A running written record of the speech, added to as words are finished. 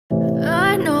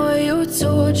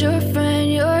told your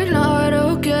friend you're not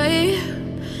okay,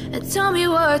 and tell me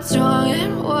what's wrong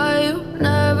and why you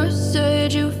never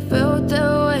said you felt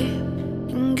that way.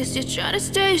 And guess you're trying to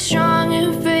stay strong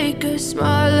and fake a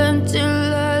smile until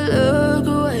I look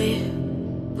away.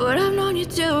 But I've known you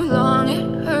too long,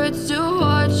 it hurts to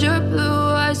watch your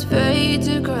blue eyes fade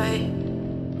to gray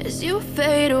as you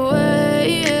fade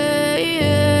away,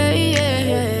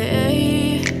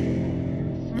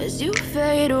 as you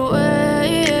fade away.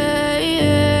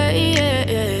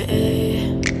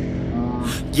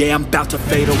 Yeah, I'm about to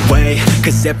fade away,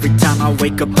 cause every time I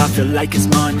wake up I feel like it's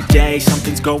Monday.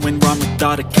 Something's going wrong with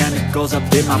all the chemicals up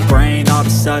in my brain. All of a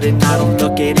sudden I don't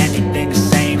look at anything the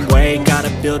same way.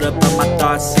 Gotta build up on my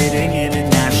thoughts sitting in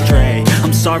an ashtray.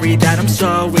 I'm sorry that I'm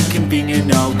so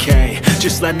inconvenient, okay.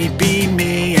 Just let me be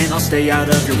me and I'll stay out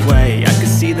of your way. I can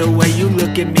see the way you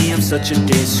look at me, I'm such a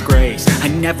disgrace. I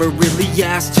never really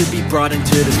asked to be brought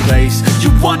into this place. You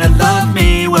wanna love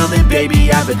me? Well then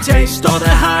baby I have a taste. All the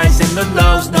highs and the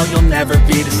lows, no you'll never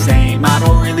be the same. I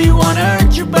don't really wanna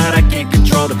hurt you but I can't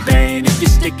control the pain. If you're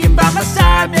sticking by my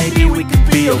side maybe we could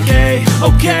be okay.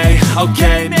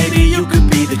 Okay, maybe you could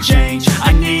be the change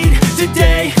I need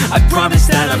today. I promise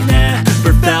that I've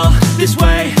never felt this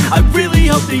way. I really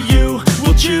hope that you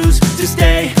will choose to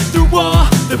stay through all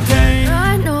the pain.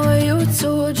 I know you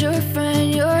told your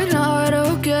friend you're not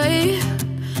okay,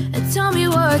 and tell me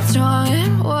what's wrong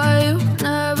and why you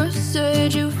never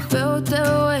said you felt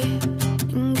that way.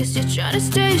 And guess you're trying to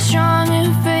stay strong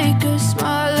and fake a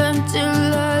smile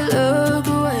until I look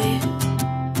away.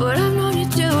 But I've known you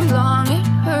too long, it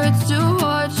hurts to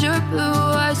watch your blue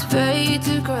eyes fade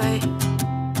to gray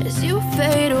as you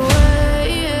fade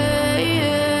away,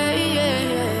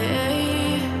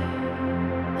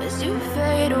 as you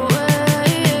fade away,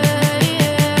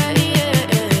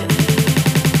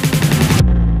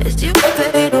 as you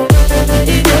fade away.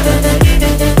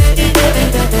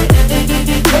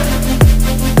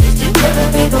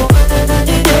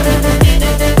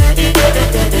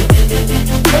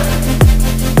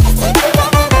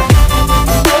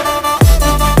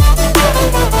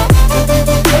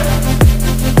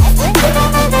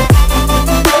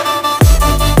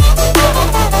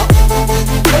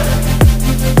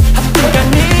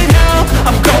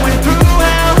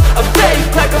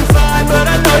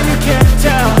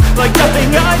 Like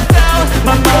nothing I felt,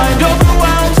 my mind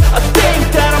overwhelms. I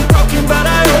think that I'm broken, but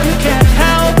I hope you can't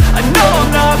help. I know I'm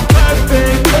not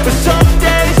perfect, but some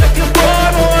days I feel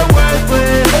far more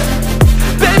worthless.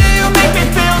 Baby, you make me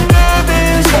feel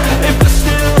nervous. If I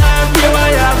still have you,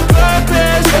 I have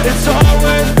purpose. It's all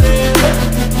worth it.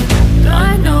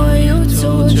 I know you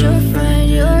told your friend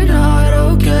you're not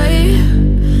okay,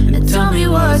 and tell me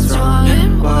what's wrong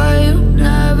and why you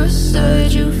never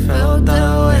said you felt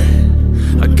that way.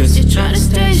 I guess you're trying to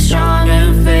stay strong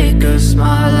and fake a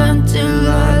smile until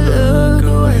I look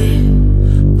away.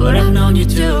 But I've known you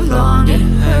too long, it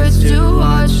hurts to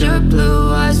watch your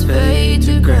blue eyes fade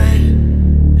to gray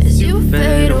as you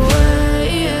fade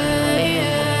away,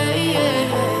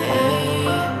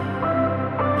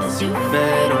 as you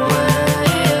fade away,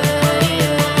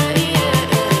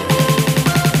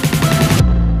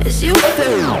 as you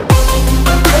fade away.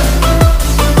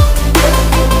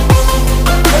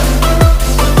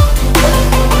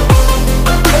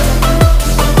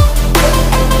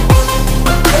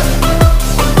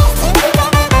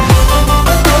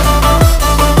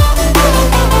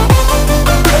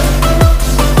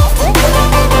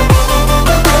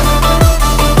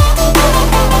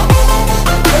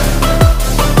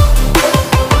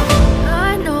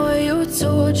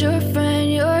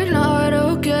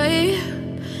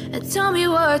 Tell me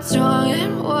what's wrong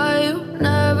and why you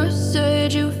never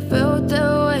said you felt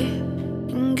that way.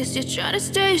 And guess you're trying to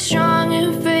stay strong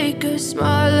and fake a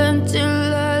smile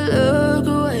until I look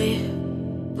away.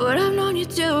 But I've known you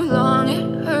too long,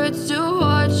 it hurts to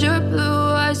watch your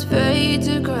blue eyes fade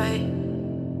to gray.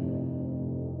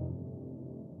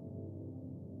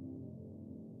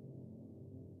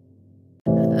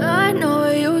 I know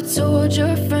you told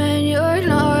your friend you're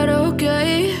not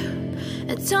okay,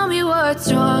 and tell me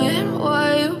what's wrong and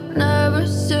why you never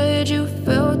said you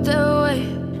felt that way.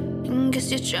 And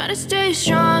guess you're trying to stay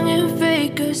strong and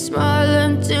fake a smile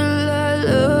until I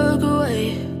look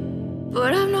away.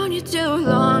 But I've known you too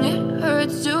long, it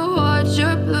hurts to watch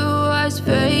your blue eyes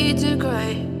fade to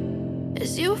gray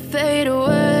as you fade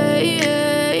away,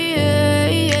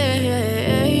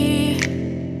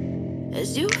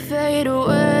 as you fade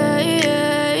away.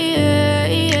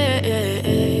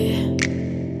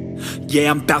 Yeah,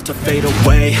 I'm about to fade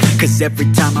away, cause every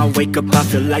time I wake up I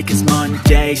feel like it's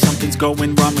Monday. Something's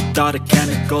going wrong with all the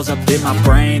chemicals up in my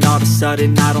brain. All of a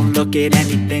sudden I don't look at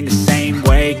anything the same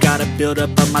way. Got a build-up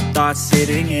of my thoughts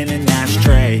sitting in an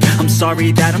ashtray. I'm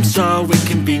sorry that I'm so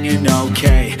inconvenient,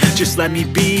 okay. Just let me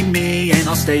be me and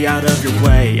I'll stay out of your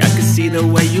way. I can see the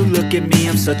way you look at me,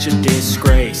 I'm such a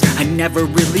disgrace. I never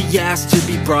really asked to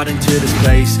be brought into this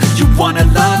place. You wanna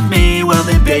love me? Well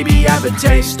then baby, have a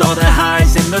taste. All the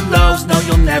highs and the lows, no,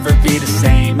 you'll never be the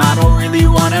same. I don't really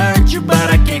wanna hurt you, but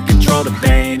I can't control the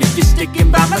pain. If you're sticking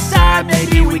by my side,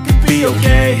 maybe we could be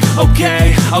okay.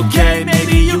 Okay,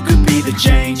 maybe you could be the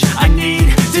change I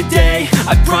need today.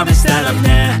 I promise that I've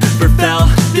never felt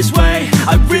this way.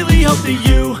 I really hope that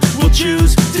you will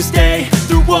choose to stay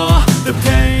through all the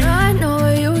pain. I know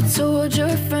you told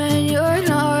your friend you're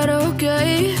not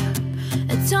okay,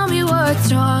 and tell me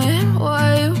what's wrong and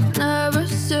why you never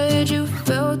said you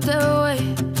felt that way.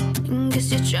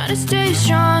 Guess you're trying to stay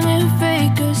strong and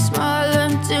fake a smile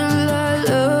until I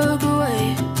look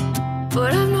away.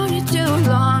 But I've known you too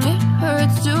long, it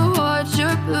hurts to watch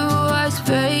your blue eyes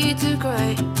fade to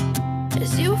gray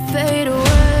as you fade away.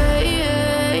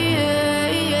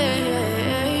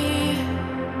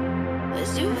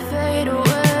 As you fade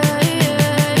away.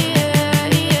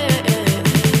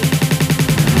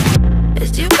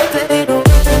 As you fade away.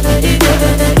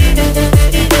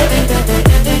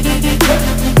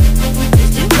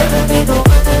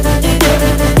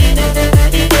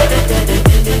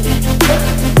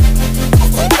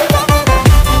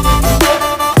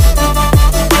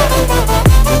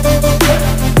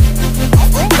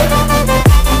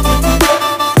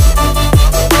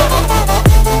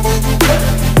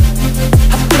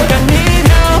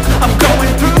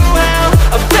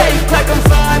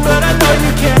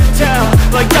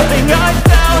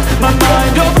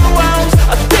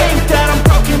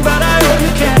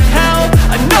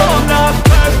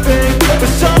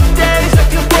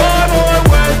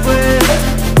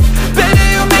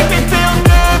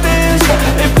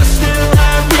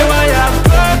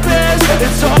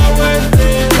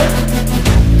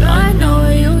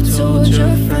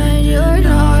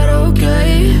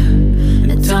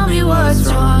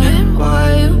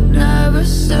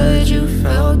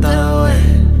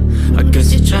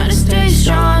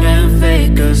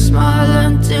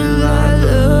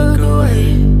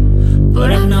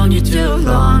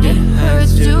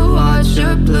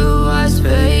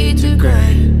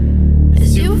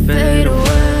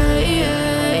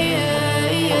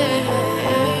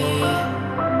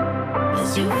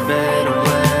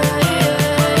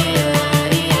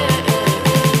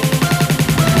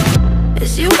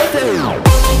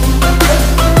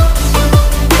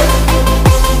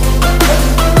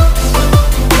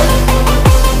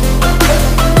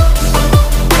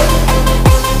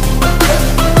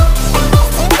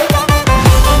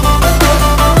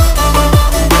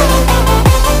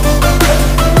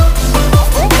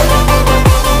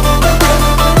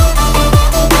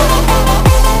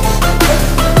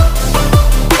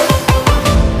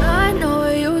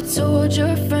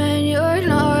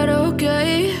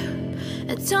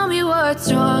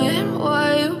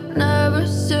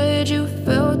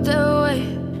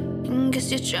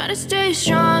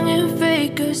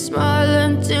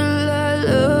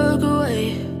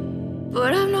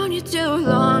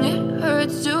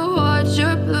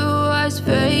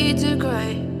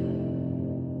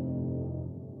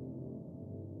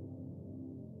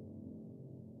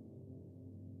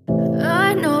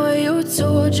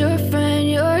 Told your friend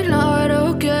you're not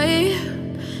okay,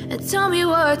 and tell me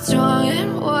what's wrong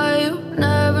and why you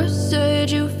never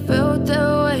said you felt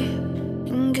that way.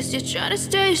 Guess you're trying to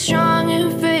stay strong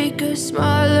and fake a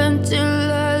smile until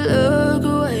I look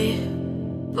away.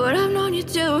 But I've known you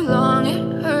too long,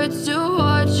 it hurts to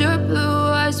watch your blue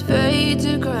eyes fade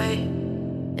to gray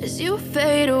as you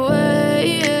fade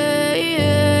away.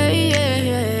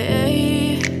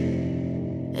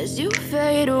 As you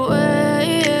fade away.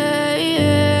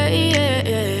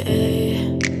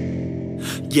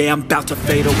 Yeah, I'm about to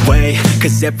fade away,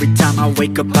 cause every time I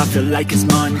wake up I feel like it's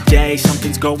Monday.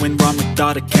 Something's going wrong with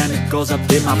all the chemicals up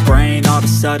in my brain. All of a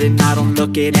sudden I don't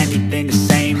look at anything the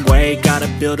same way. Got a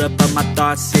build-up of my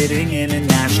thoughts sitting in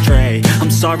an ashtray. I'm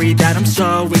sorry that I'm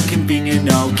so inconvenient,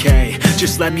 okay.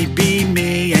 Just let me be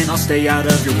me and I'll stay out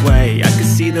of your way. I can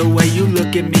see the way you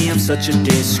look at me, I'm such a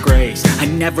disgrace. I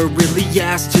never really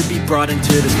asked to be brought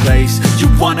into this place. You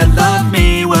wanna love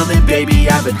me? Well then baby,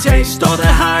 have a taste. All the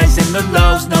highs and the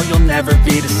lows, knows, no, you'll never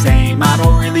be the same. I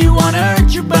don't really wanna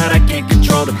hurt you, but I can't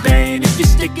control the pain. If you're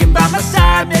sticking by my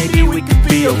side, maybe we could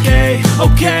be okay.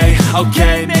 Okay,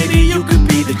 okay, maybe you could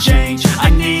be the change I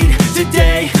need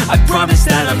today. I promise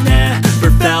that I've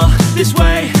never felt this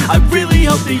way. I really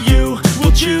hope that you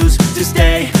will choose to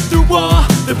stay through all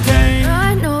the pain.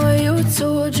 I know you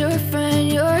told your friend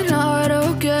you're not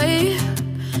okay,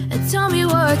 and tell me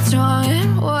what's wrong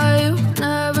and why you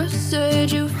never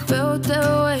said you felt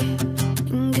that way.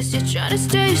 Guess you're trying to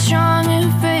stay strong and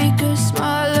fake a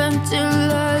smile until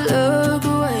I look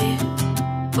away.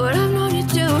 But I've known you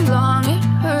too long, it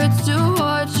hurts to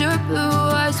watch your blue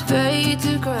eyes fade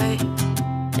to gray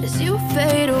as you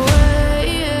fade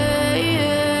away.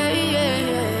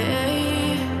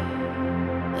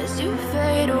 As you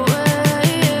fade away.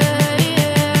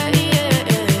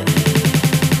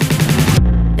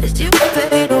 As you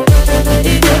fade away.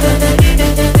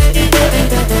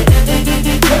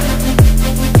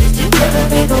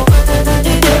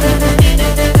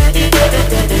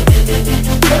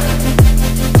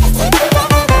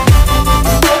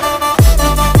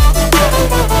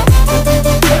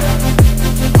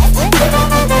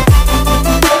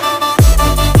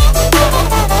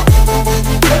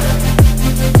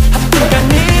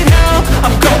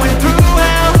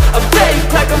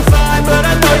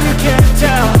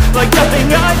 Like nothing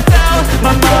I felt,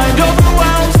 my mind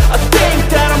overwhelms. I think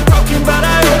that I'm broken, but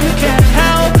I hope you can't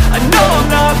help. I know I'm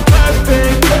not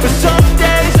perfect, but some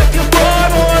days I feel far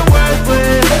more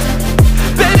worthless.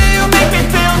 Baby, you make me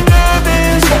feel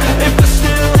nervous. If I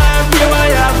still have you, I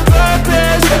have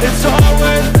purpose. It's all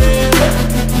worth it.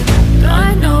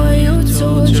 I know you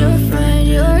told your friend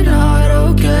you're not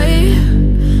okay,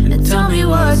 and tell me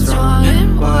what's wrong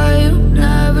and why you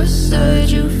never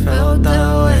said you felt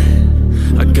that way.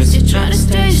 I guess you're trying to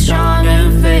stay strong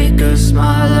and fake a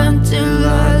smile until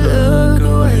I look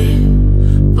away.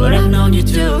 But I've known you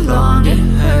too long, it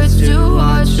hurts to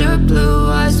watch your blue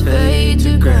eyes fade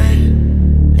to gray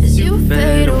as you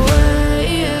fade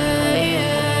away.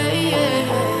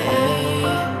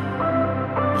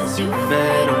 As you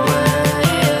fade away.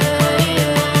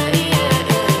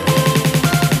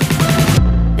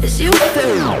 As you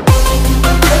fade away.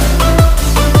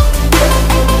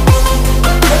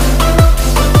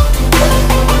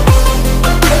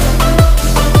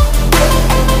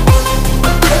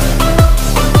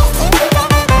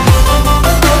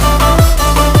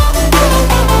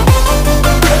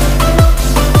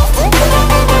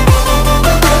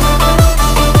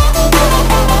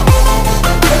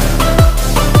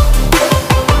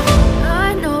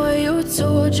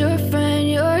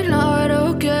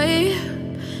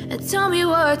 Tell me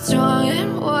what's wrong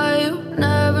and why you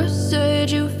never said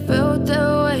you felt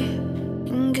that way.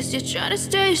 Guess you're trying to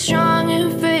stay strong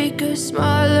and fake a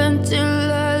smile until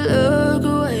I look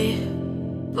away.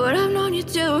 But I've known you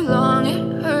too long,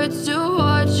 it hurts to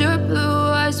watch your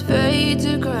blue eyes fade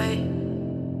to gray.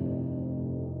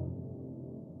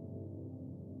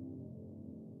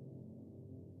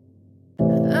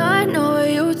 I know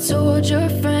you told your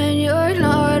friend you're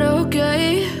not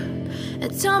okay,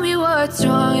 and tell me what's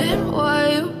wrong and why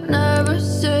you never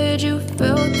said you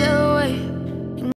felt